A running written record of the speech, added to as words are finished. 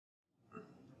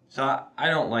So I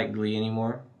don't like Glee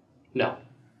anymore. No.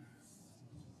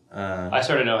 I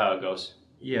sort of know how it goes.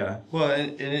 Yeah. Well,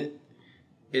 and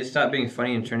it stopped being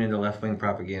funny and turned into left-wing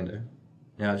propaganda.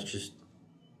 Now it's just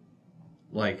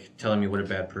like telling me what a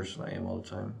bad person I am all the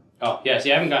time. Oh, yeah.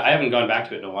 See, I haven't gone back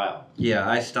to it in a while. Yeah,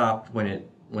 I stopped when it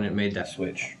made that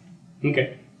switch.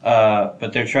 Okay.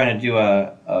 But they're trying to do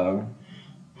a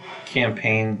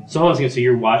campaign. So hold on a second. So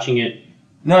you're watching it?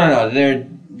 No.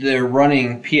 They're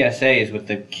running PSAs with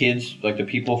the kids, like the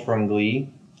people from Glee.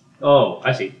 Oh,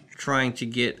 I see. Trying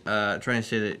to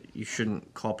say that you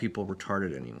shouldn't call people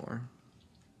retarded anymore.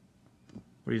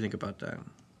 What do you think about that?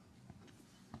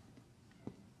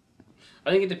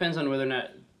 I think it depends on whether or not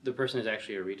the person is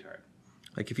actually a retard.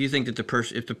 Like if you think that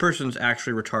if the person's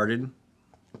actually retarded,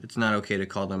 it's not okay to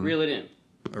call them reel it in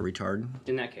a retard.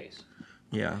 In that case.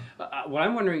 Yeah. What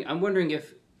I'm wondering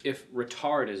if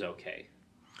retard is okay.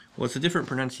 Well, it's a different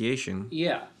pronunciation.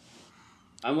 Yeah.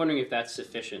 I'm wondering if that's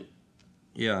sufficient.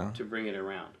 Yeah. To bring it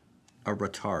around. A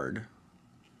retard.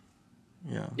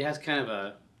 Yeah. It has kind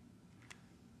of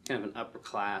an upper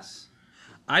class.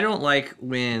 I don't like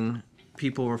when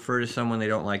people refer to someone they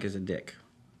don't like as a dick.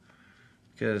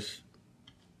 Because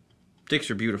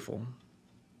dicks are beautiful.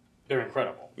 They're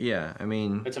incredible. Yeah, I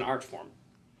mean... It's an art form.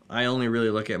 I only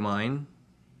really look at mine.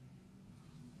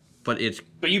 But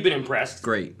you've been impressed.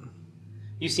 Great.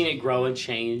 You've seen it grow and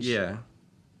change. Yeah.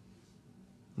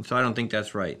 And so I don't think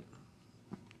that's right.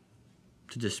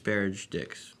 To disparage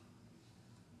dicks.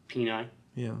 Peni?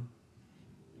 Yeah.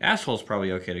 Asshole's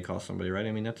probably okay to call somebody, right?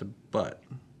 I mean, that's a butt.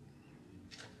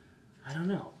 I don't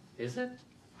know. Is it?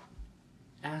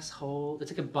 Asshole.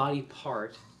 It's like a body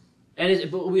part. And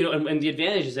the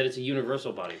advantage is that it's a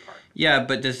universal body part. Yeah,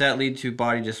 but does that lead to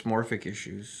body dysmorphic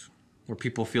issues? Where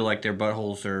people feel like their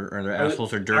buttholes or their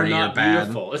assholes are dirty or bad?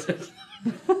 Beautiful.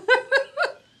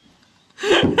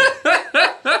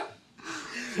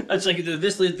 It's like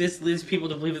this leads people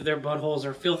to believe that their buttholes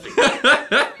are filthy.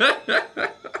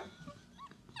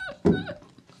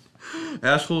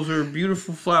 Assholes are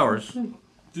beautiful flowers.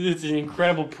 It's an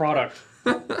incredible product.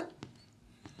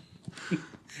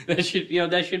 That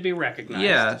should be recognized.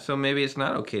 Yeah, so maybe it's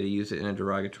not okay to use it in a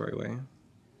derogatory way.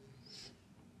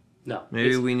 No.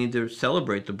 Maybe we need to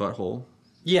celebrate the butthole.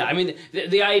 Yeah, I mean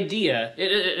the idea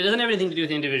it doesn't have anything to do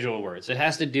with individual words. It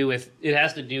has to do with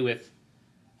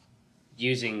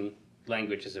using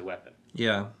language as a weapon.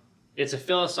 Yeah. It's a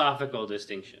philosophical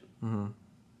distinction. Mm-hmm.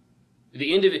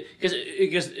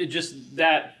 Because just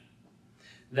that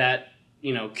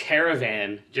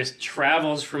caravan just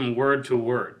travels from word to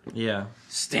word. Yeah.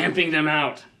 Stamping them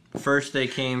out. First they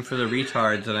came for the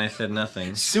retards and I said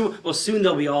nothing. Soon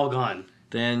they'll be all gone.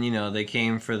 Then, they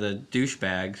came for the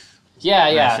douchebags. Yeah.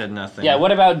 I said nothing. Yeah,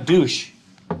 what about douche?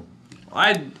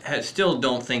 I still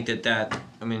don't think that...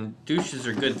 I mean, douches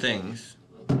are good things.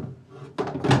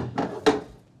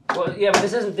 Well, yeah, but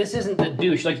this isn't the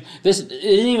douche. Like this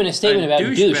isn't even a statement about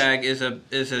douche. Douchebag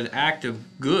is an act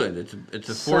of good. It's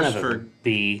a force for...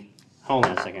 Hold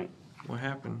on a second. What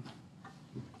happened?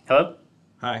 Hello?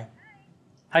 Hi.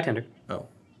 Hi, Tinder. Oh.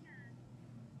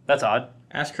 That's odd.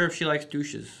 Ask her if she likes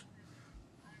douches.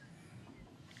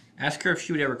 Ask her if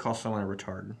she would ever call someone a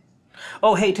retard.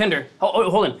 Oh, hey, Tinder.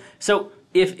 Hold on. So,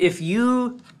 if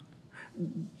you...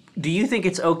 Do you think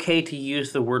it's okay to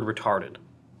use the word retarded?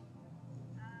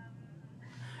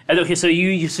 Okay, so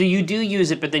you do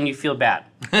use it, but then you feel bad.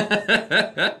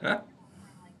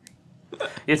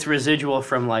 It's residual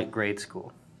from, like, grade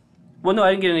school. Well, no, I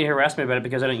didn't get any harassment about it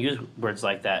because I don't use words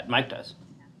like that. Mike does.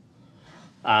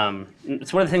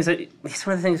 It's one of the things that... It's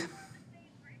one of the things...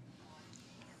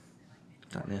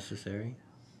 Not necessary.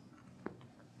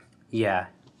 Yeah.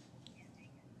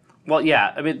 Well,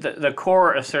 yeah. I mean, the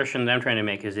core assertion that I'm trying to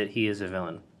make is that he is a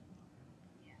villain.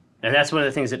 And that's one of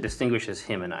the things that distinguishes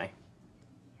him and I.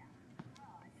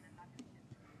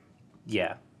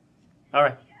 Yeah. All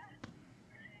right.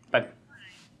 Bye.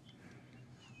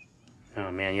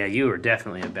 Oh, man. Yeah, you are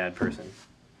definitely a bad person.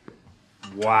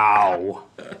 Wow.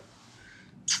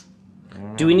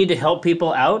 Do we need to help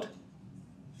people out?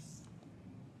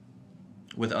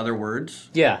 With other words?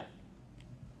 Yeah.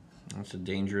 That's a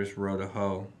dangerous row to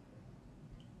hoe.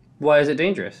 Why is it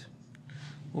dangerous?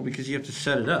 Well, because you have to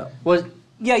set it up. Well,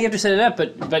 yeah, you have to set it up,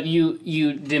 but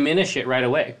you diminish it right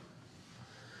away.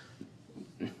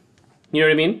 You know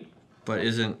what I mean? But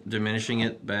isn't diminishing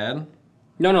it bad?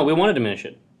 No, we want to diminish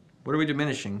it. What are we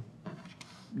diminishing?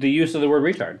 The use of the word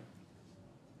retard.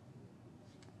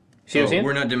 See what I'm saying?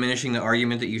 We're not diminishing the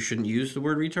argument that you shouldn't use the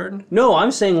word retard? No, I'm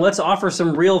saying let's offer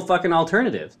some real fucking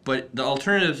alternatives. But the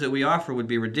alternatives that we offer would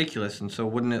be ridiculous, and so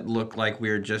wouldn't it look like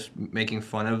we're just making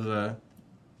fun of the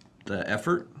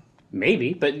effort?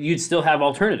 Maybe, but you'd still have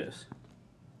alternatives.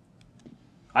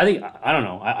 I don't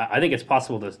know. I think it's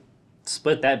possible to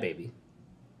split that baby.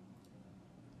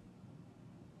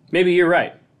 Maybe you're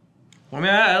right. I mean,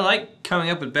 I like coming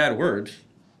up with bad words.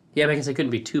 Yeah, because it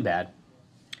couldn't be too bad.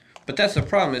 But that's the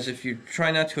problem, is if you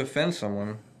try not to offend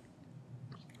someone.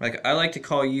 Like, I like to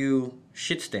call you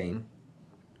shit stain.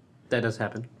 That does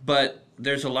happen. But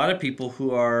there's a lot of people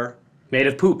who are... Made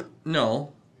of poop.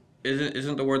 No.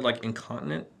 Isn't the word like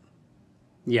incontinent?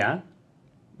 Yeah.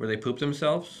 Where they poop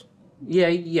themselves? Yeah,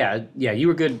 you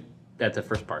were good at the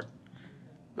first part.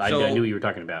 I knew what you were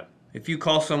talking about. If you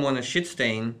call someone a shit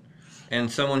stain, and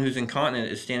someone who's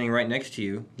incontinent is standing right next to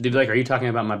you... They'd be like, are you talking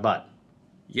about my butt?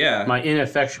 Yeah. My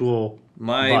ineffectual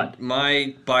butt.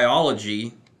 My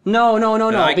biology... No.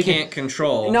 I can't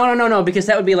control. No, because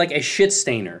that would be like a shit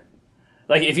stainer.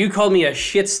 Like, if you called me a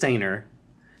shit stainer,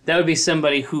 that would be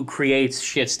somebody who creates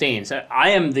shit stains. I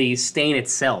am the stain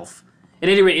itself. At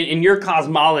any rate, in your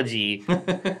cosmology,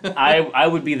 I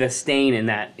would be the stain in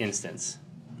that instance.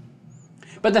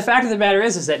 But the fact of the matter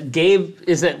is that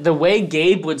the way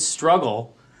Gabe would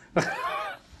struggle,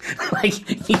 like,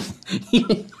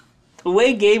 the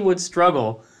way Gabe would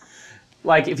struggle,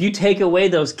 like, if you take away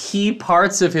those key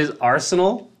parts of his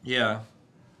arsenal... Yeah.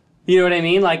 You know what I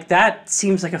mean? Like, that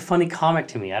seems like a funny comic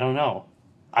to me. I don't know.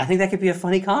 I think that could be a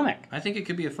funny comic. I think it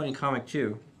could be a funny comic,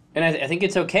 too. And I think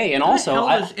it's okay. And what also... the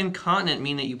hell does incontinent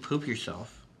mean that you poop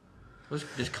yourself?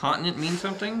 Does continent mean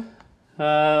something?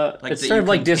 It's sort of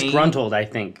like disgruntled, I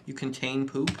think. You contain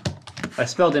poop? I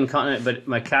spelled incontinent, but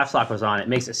my caps lock was on. It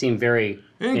makes it seem very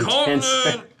incontinent!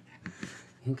 Intense.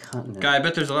 Incontinent. Guy, I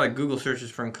bet there's a lot of Google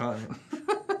searches for incontinent.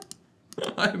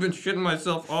 I've been shitting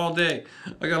myself all day.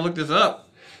 I gotta look this up.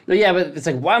 But yeah, but it's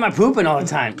like, why am I pooping all the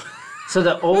time? So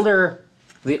the older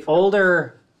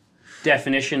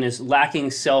definition is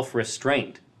lacking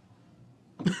self-restraint.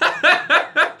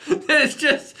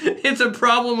 It's a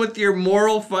problem with your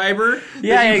moral fiber.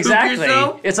 Yeah, exactly.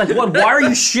 It's like, what? Why are you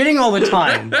shitting all the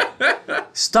time?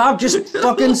 Just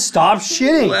fucking stop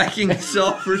shitting. Lacking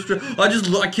self-restraint.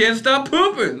 I can't stop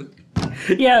pooping.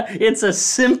 Yeah, it's a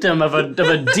symptom of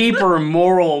a deeper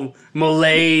moral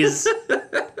malaise.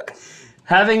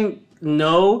 Having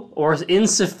no or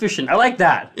insufficient. I like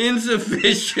that.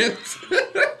 Insufficient.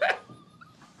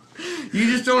 You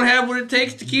just don't have what it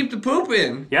takes to keep the poop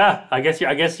in. Yeah, I guess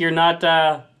you're not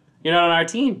on our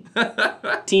team.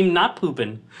 Team not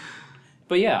pooping.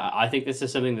 But yeah, I think this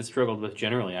is something that's struggled with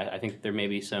generally. I think there may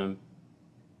be some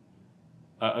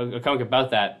a comic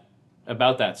about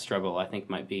that struggle. I think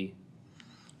might be.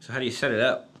 So how do you set it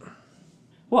up?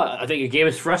 Well, I think Gabe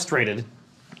is frustrated.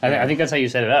 I think that's how you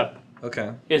set it up.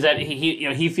 Okay. Is that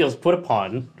he feels put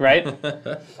upon, right?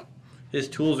 His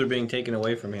tools are being taken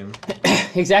away from him.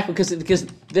 Exactly, because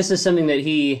this is something that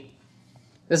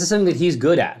he's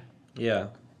good at. Yeah.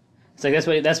 It's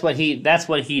like that's what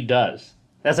he does.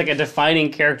 That's like a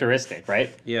defining characteristic,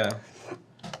 right? Yeah.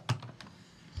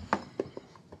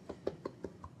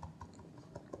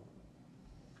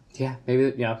 Yeah, maybe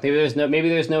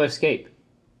there's no escape.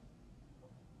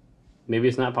 Maybe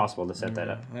it's not possible to set that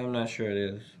up. I'm not sure it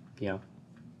is. Yeah.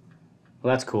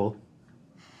 Well, that's cool.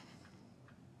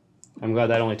 I'm glad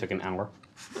that only took an hour.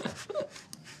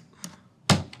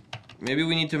 Maybe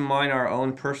we need to mine our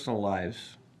own personal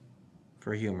lives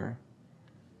for humor.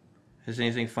 Has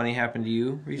anything funny happened to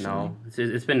you recently? No,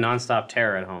 it's been nonstop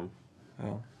terror at home.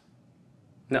 Oh.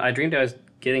 No, I dreamed I was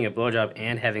getting a blowjob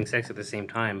and having sex at the same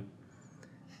time.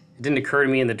 It didn't occur to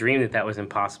me in the dream that was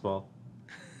impossible.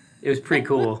 It was pretty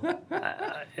cool.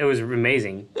 It was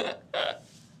amazing.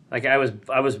 Like, I was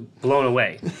blown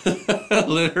away.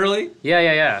 Literally?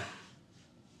 Yeah.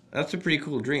 That's a pretty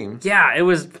cool dream. Yeah, it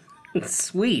was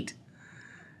sweet.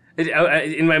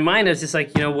 In my mind, I was just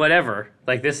like, whatever.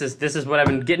 Like, this is what I've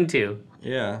been getting to.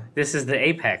 Yeah. This is the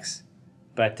apex.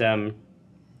 But you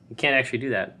can't actually do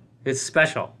that. It's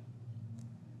special.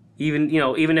 Even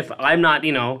if I'm not,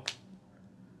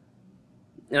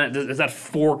 it's not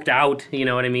forked out, you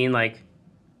know what I mean? Like,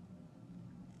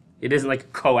 it isn't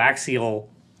like coaxial.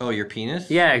 Oh, your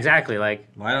penis? Yeah, exactly. Like,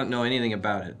 well, I don't know anything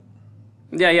about it.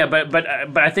 Yeah,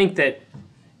 but I think that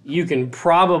you can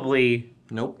probably.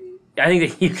 Nope. I think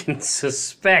that you can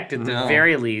suspect at the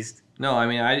very least. No, I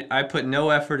mean I put no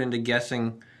effort into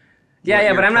guessing.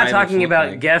 Yeah, but I'm not talking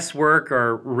about guesswork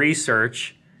or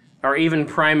research or even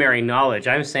primary knowledge.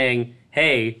 I'm saying,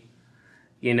 hey,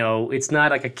 it's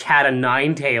not like a cat of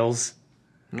nine tails.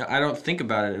 No, I don't think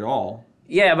about it at all.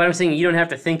 Yeah, but I'm saying you don't have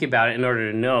to think about it in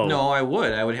order to know. No, I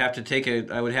would. I would have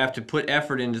to put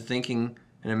effort into thinking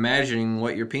and imagining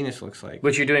what your penis looks like.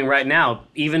 Which you're doing right now,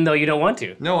 even though you don't want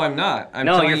to. No, I'm not.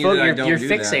 You're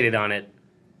fixated on it.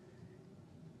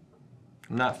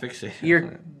 I'm not fixated.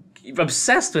 You're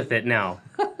obsessed with it now.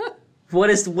 What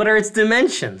are its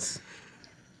dimensions?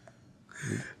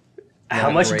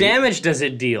 How much damage does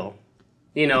it deal?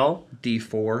 You know?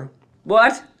 D4.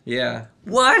 What? Yeah.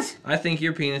 What? I think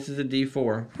your penis is a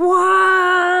D4.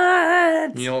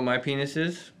 What? You know what my penis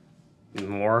is?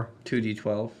 More.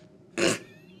 2D12.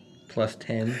 Plus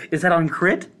 10. Is that on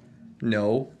crit?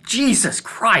 No. Jesus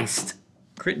Christ.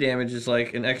 Crit damage is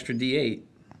like an extra D8.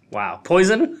 Wow.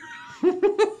 Poison?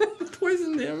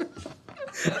 Poison damage.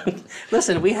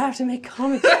 Listen, we have to make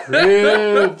comic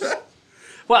strips.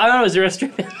 Well, I don't know. Is there a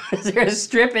strip? Is there a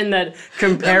strip in that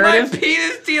comparative? My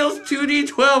penis deals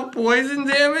 2d12 poison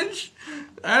damage.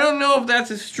 I don't know if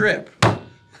that's a strip.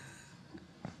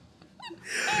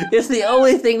 It's the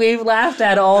only thing we've laughed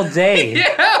at all day.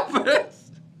 Yeah, but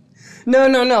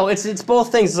no. It's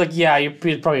both things. It's like, yeah, you're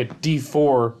probably a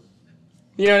D4.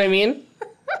 You know what I mean?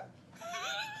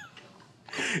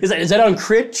 Is that on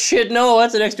crit? Shit, no,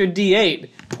 that's an extra D8.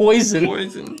 Poison.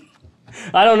 Poison.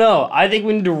 I don't know. I think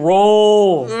we need to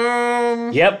roll.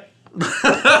 Yep.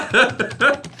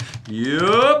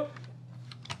 Yup.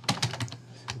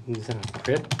 Is that on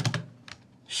crit?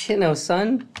 Shit, no,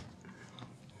 son.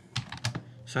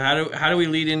 So how do we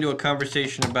lead into a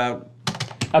conversation about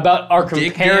our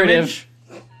dick comparative? damage?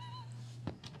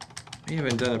 We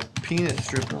haven't done a penis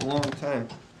strip in a long time.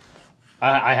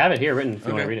 I have it here written if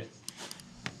you want to Okay. read it.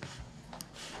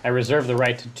 I reserve the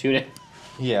right to tune it.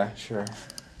 Yeah, sure.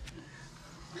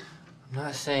 I'm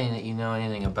not saying that you know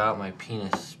anything about my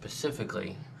penis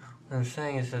specifically. What I'm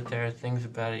saying is that there are things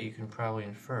about it you can probably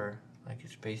infer, like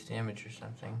its base damage or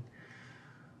something,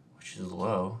 which is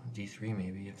low, D3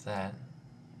 maybe, if that.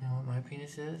 You know what my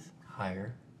penis is?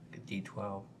 Higher, like a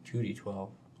D12, 2D12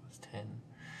 plus 10.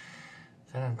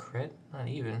 Is that on crit? Not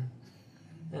even.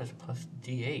 Then it's a plus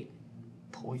D8.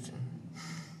 Poison.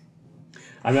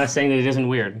 I'm not saying that it isn't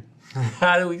weird.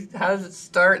 How does it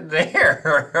start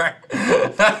there?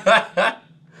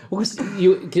 Well,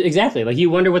 exactly. Like,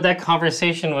 you wonder what that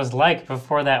conversation was like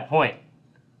before that point.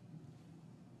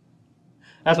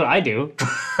 That's what I do.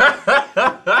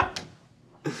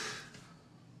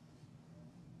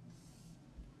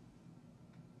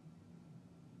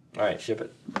 All right, ship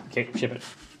it. Okay, ship it.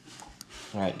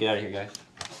 All right, get out of here, guys.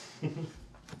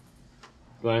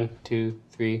 1, 2,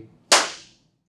 3.